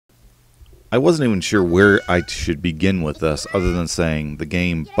I wasn't even sure where I should begin with this other than saying the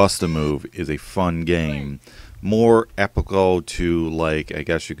game Bust-A-Move is a fun game. More applicable to, like, I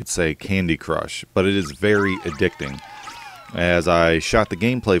guess you could say Candy Crush, but it is very addicting. As I shot the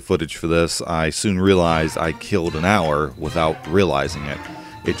gameplay footage for this, I soon realized I killed an hour without realizing it.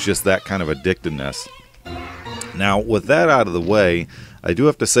 It's just that kind of addictiveness. Now, with that out of the way, I do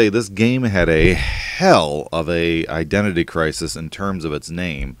have to say this game had a hell of a identity crisis in terms of its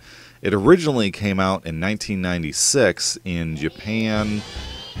name. It originally came out in 1996 in Japan,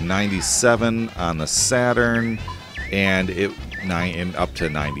 97 on the Saturn, and up to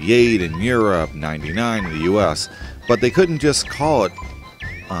 98 in Europe, 99 in the US. But they couldn't just call it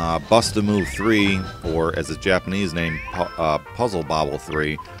Bust-A-Move 3, or as a Japanese name, Puzzle Bobble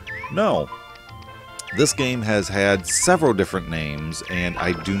 3. No. This game has had several different names, and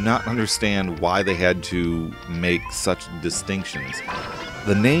I do not understand why they had to make such distinctions.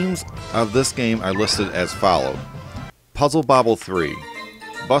 The names of this game are listed as follow: Puzzle Bobble 3,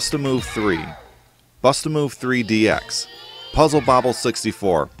 Bust-A-Move 3, Bust-A-Move 3 DX, Puzzle Bobble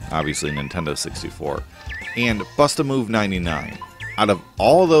 64, obviously Nintendo 64, and Bust-A-Move 99. Out of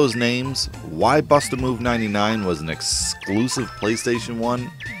all those names, why Bust-A-Move 99 was an exclusive PlayStation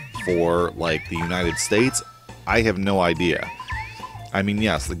 1 for, like, the United States, I have no idea. I mean,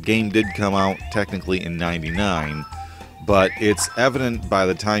 yes, the game did come out technically in 99, but it's evident by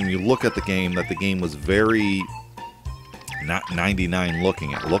the time you look at the game that the game was very not 99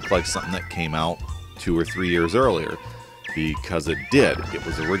 looking. It looked like something that came out 2 or 3 years earlier, because it did. It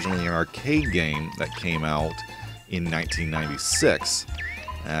was originally an arcade game that came out in 1996.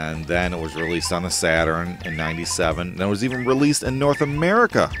 And then it was released on the Saturn in 97. And it was even released in North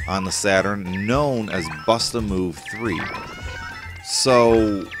America on the Saturn, known as Bust-A-Move 3.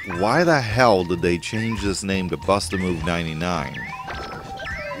 So, why the hell did they change this name to Bust-A-Move 99?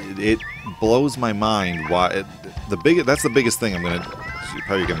 It blows my mind why. That's the biggest thing you're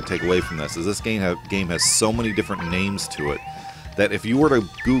probably going to take away from this, is this game has so many different names to it that if you were to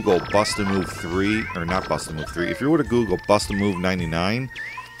Google Bust-A-Move 3, or not Bust-A-Move 3, if you were to Google Bust-A-Move 99,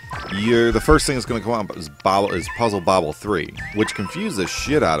 the first thing that's going to come up is Puzzle Bobble 3, which confused the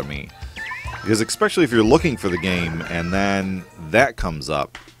shit out of me. Because especially if you're looking for the game and then that comes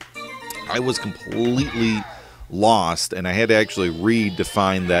up, I was completely lost, and I had to actually read to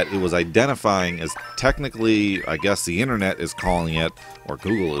find that it was identifying as, technically, I guess the internet is calling it, or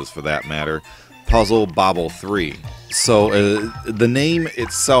Google is for that matter, Puzzle Bobble 3. So the name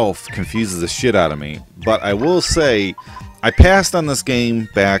itself confuses the shit out of me. But I will say, I passed on this game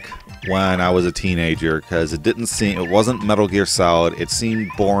back when I was a teenager because it wasn't Metal Gear Solid. It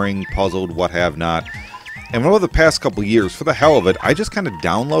seemed boring, puzzled, what have not. And over the past couple years, for the hell of it, I just kind of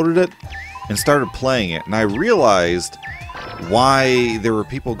downloaded it and started playing it. And I realized why there were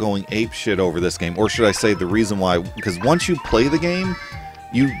people going apeshit over this game. Or should I say the reason why? Because once you play the game,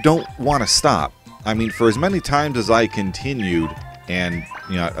 you don't want to stop. I mean, for as many times as I continued and,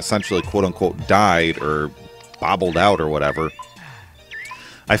 essentially quote-unquote died or bobbled out or whatever,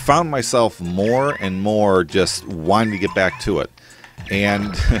 I found myself more and more just wanting to get back to it.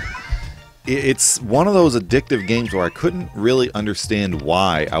 And it's one of those addictive games where I couldn't really understand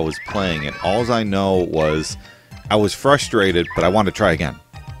why I was playing it. All I know was I was frustrated, but I wanted to try again.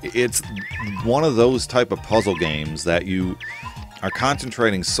 It's one of those type of puzzle games that you are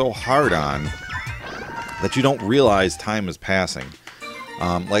concentrating so hard on that you don't realize time is passing.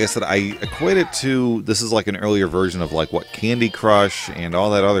 Like I said, I equate it to, this is like an earlier version of like what Candy Crush and all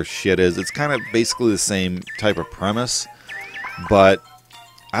that other shit is. It's kind of basically the same type of premise, but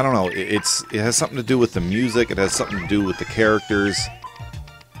I don't know, it has something to do with the music, it has something to do with the characters,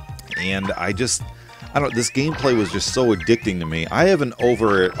 and this gameplay was just so addicting to me. I have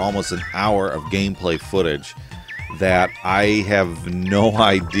almost an hour of gameplay footage that I have no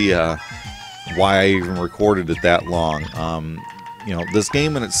idea why I even recorded it that long. This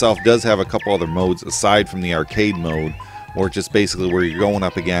game in itself does have a couple other modes aside from the arcade mode, or just basically where you're going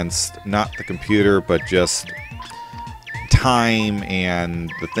up against not the computer, but just time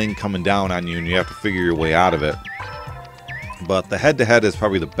and the thing coming down on you, and you have to figure your way out of it. But the head-to-head is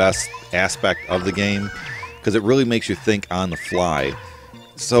probably the best aspect of the game, because it really makes you think on the fly.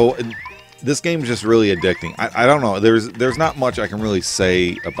 So this game is just really addicting. I don't know. There's not much I can really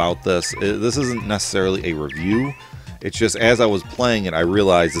say about this. This isn't necessarily a review. It's just as I was playing it, I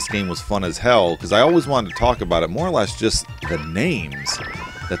realized this game was fun as hell, because I always wanted to talk about it, more or less just the names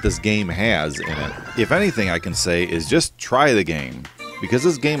that this game has in it. If anything I can say is just try the game, because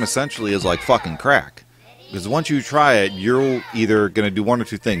this game essentially is like fucking crack. Because once you try it, you're either going to do one or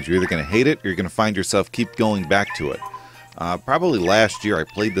two things. You're either going to hate it, or you're going to find yourself keep going back to it. Probably last year I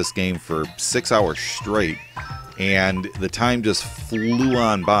played this game for 6 hours straight, and the time just flew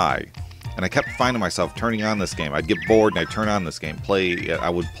on by. And I kept finding myself turning on this game. I'd get bored and I'd turn on this game. I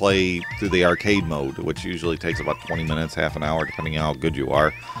would play through the arcade mode, which usually takes about 20 minutes, half an hour, depending on how good you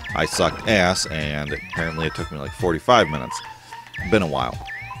are. I sucked ass, and apparently it took me like 45 minutes. Been a while.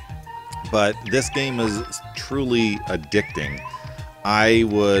 But this game is truly addicting.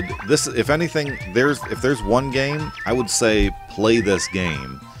 If anything, if there's one game, I would say play this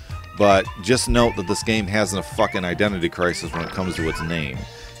game. But just note that this game has a fucking identity crisis when it comes to its name.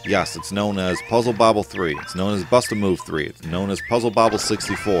 Yes, it's known as Puzzle Bobble 3. It's known as Bust-A-Move 3. It's known as Puzzle Bobble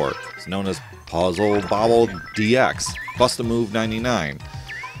 64. It's known as Puzzle Bobble DX. Bust-A-Move 99.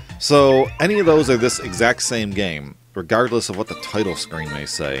 So, any of those are this exact same game, regardless of what the title screen may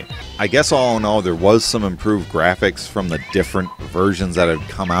say. I guess all in all, there was some improved graphics from the different versions that had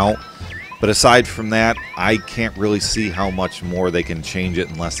come out. But aside from that, I can't really see how much more they can change it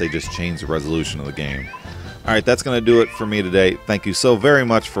unless they just change the resolution of the game. Alright, that's going to do it for me today. Thank you so very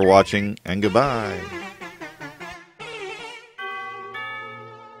much for watching, and goodbye.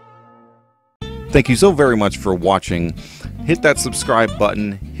 Thank you so very much for watching. Hit that subscribe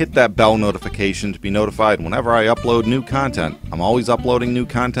button, hit that bell notification to be notified whenever I upload new content. I'm always uploading new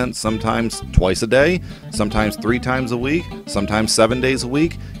content, sometimes twice a day, sometimes 3 times a week, sometimes 7 days a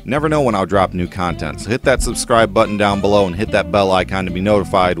week. Never know when I'll drop new content. So hit that subscribe button down below and hit that bell icon to be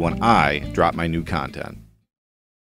notified when I drop my new content.